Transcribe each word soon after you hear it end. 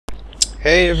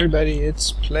Hey everybody,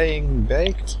 it's Playing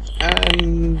Baked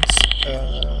and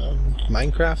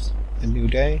Minecraft, a new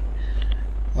day.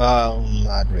 Well,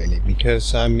 not really,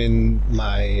 because I'm in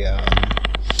my...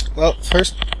 well,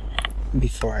 first,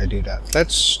 before I do that,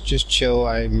 let's just show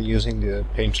I'm using the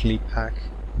Painterly pack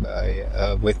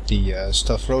with the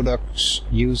Stuff Rodux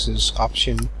uses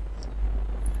option.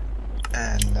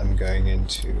 And I'm going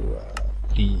into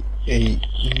a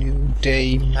new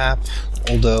day map,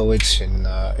 although it's in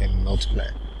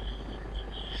multiplayer.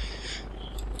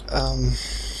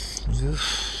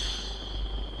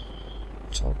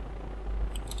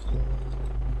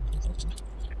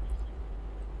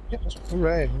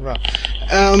 Right.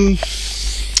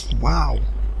 Wow.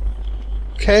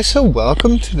 Okay, so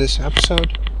welcome to this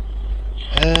episode.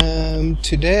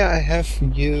 Today I have for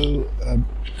you a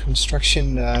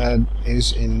construction that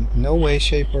is in no way,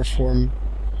 shape or form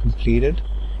completed.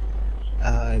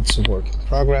 It's a work in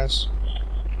progress.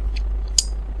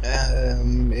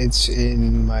 It's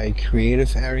in my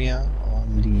creative area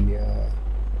on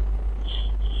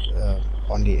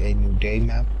the A New Day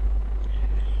map,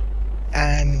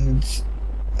 and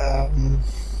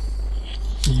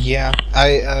yeah,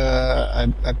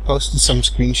 I posted some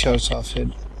screenshots of it.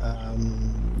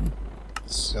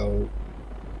 So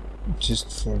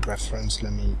just for reference,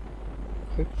 let me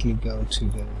quickly go to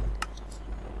the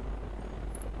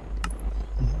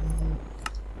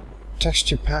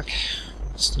texture pack.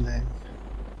 What's the name?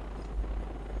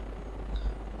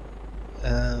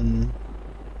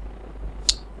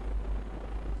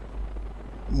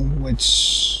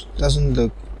 Which doesn't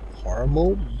look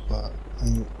horrible, but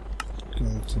I'm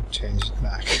going to change it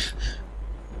back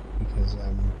because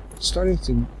I'm starting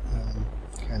to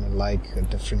kind of like a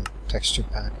different texture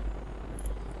pack.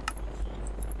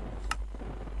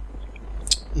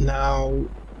 Now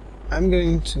I'm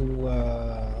going to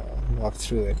walk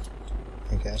through it,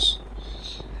 I guess.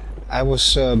 I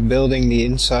was building the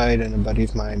inside, and a buddy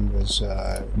of mine was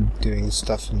doing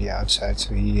stuff on the outside,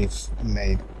 so he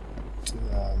made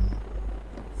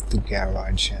the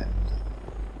garage and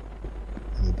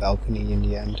the balcony in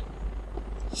the end.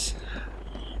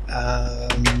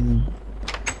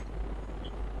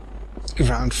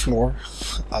 Ground floor,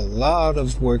 a lot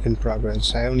of work in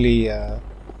progress. I only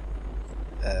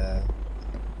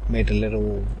made a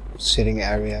little sitting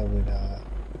area with a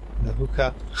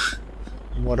hookah,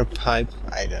 water pipe,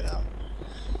 I don't know.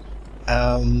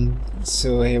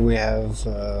 So here we have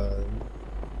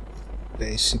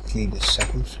basically the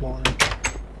second floor.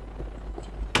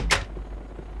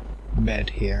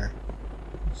 Bed here,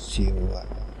 a few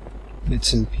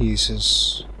bits and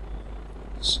pieces,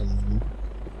 some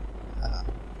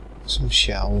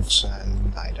shelves,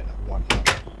 and I don't know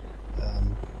whatnot.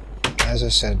 As I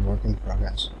said, work in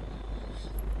progress.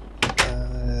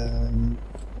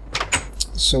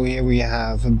 So here we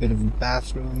have a bit of a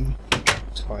bathroom,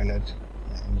 toilet,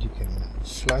 and you can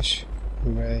flush.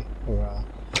 Hooray, hurrah!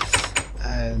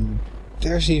 And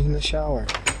there's even a shower.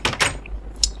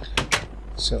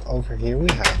 So over here we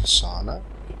have a sauna.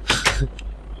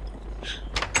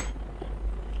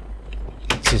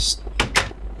 Just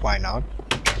why not?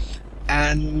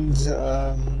 And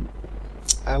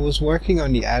I was working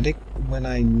on the attic when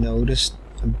I noticed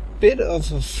a bit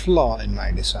of a flaw in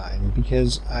my design,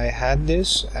 because I had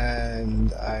this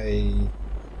and I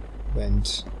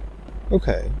went,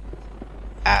 okay,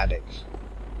 attic.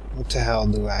 What the hell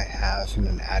do I have in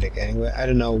an attic anyway? I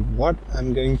don't know what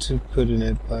I'm going to put in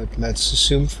it, but let's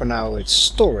assume for now it's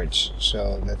storage.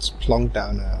 So let's plonk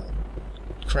down a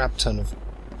crap ton of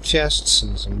chests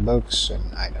and some books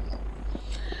and I don't know.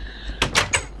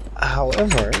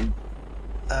 However,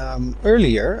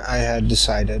 earlier I had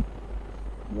decided,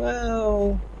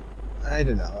 well, I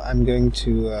don't know, I'm going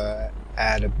to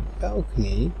add a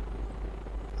balcony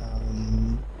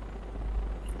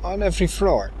on every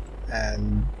floor,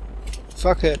 and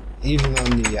fuck it, even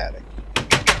on the attic.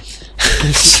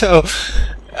 So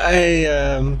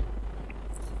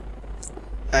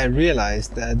I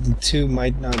realized that the two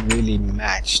might not really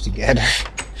match together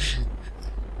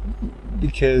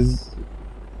because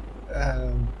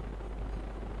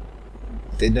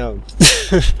they don't.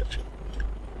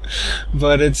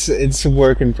 But it's a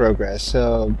work in progress.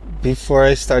 So before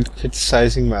I start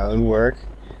criticizing my own work,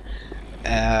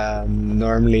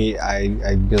 normally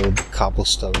I build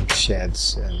cobblestone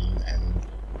sheds and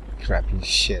crappy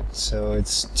shit. So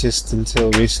it's just until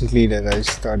recently that I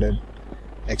started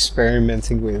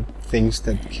experimenting with things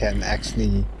that can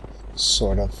actually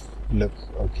sort of look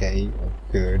okay or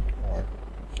good, or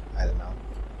I don't know,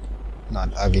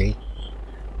 not ugly.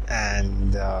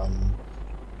 And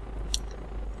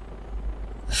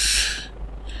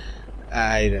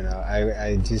I don't know.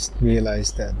 I just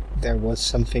realized that there was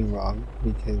something wrong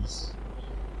because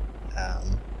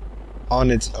on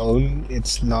its own,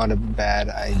 it's not a bad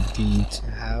idea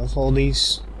to have all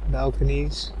these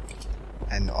balconies,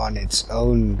 and on its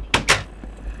own,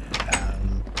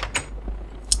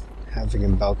 having a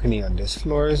balcony on this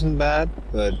floor isn't bad,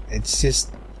 but it's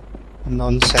just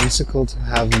nonsensical to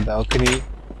have a balcony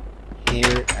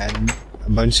here and a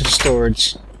bunch of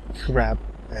storage crap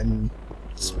and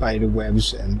spider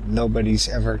webs and nobody's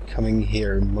ever coming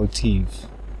here motif.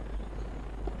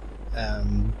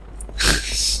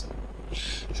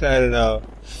 So I don't know.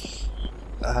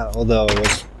 Although I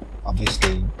was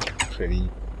obviously pretty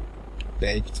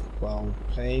baked while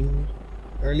playing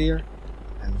earlier,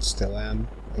 and still am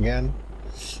again.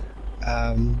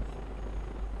 I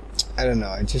don't know.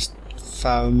 I just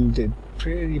found it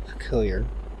pretty peculiar.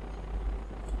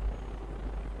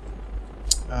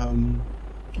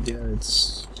 Yeah,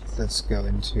 let's go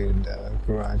into the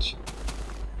garage.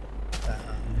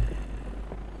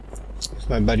 If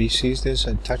my buddy sees this,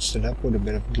 I touched it up with a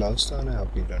bit of glowstone. I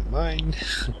hope you don't mind.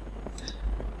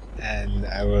 And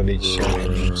I already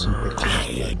showed him some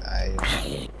pictures, but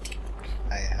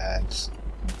I had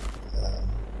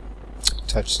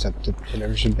touched up the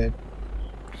pillars a bit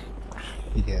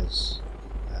because,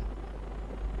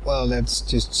 well, let's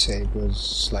just say it was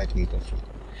slightly different.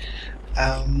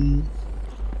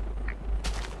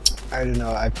 I don't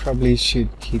know, I probably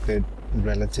should keep it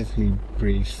relatively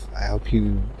brief. I hope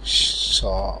you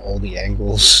saw all the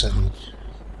angles and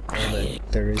all that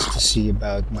there is to see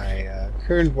about my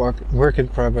current work in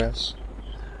progress.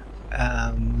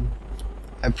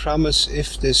 I promise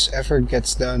if this ever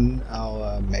gets done,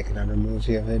 I'll make another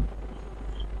movie of it.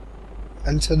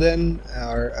 Until then,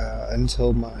 or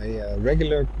until my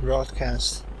regular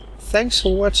broadcast, thanks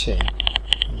for watching.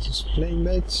 This is Playing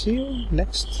Mate. See you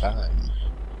next time.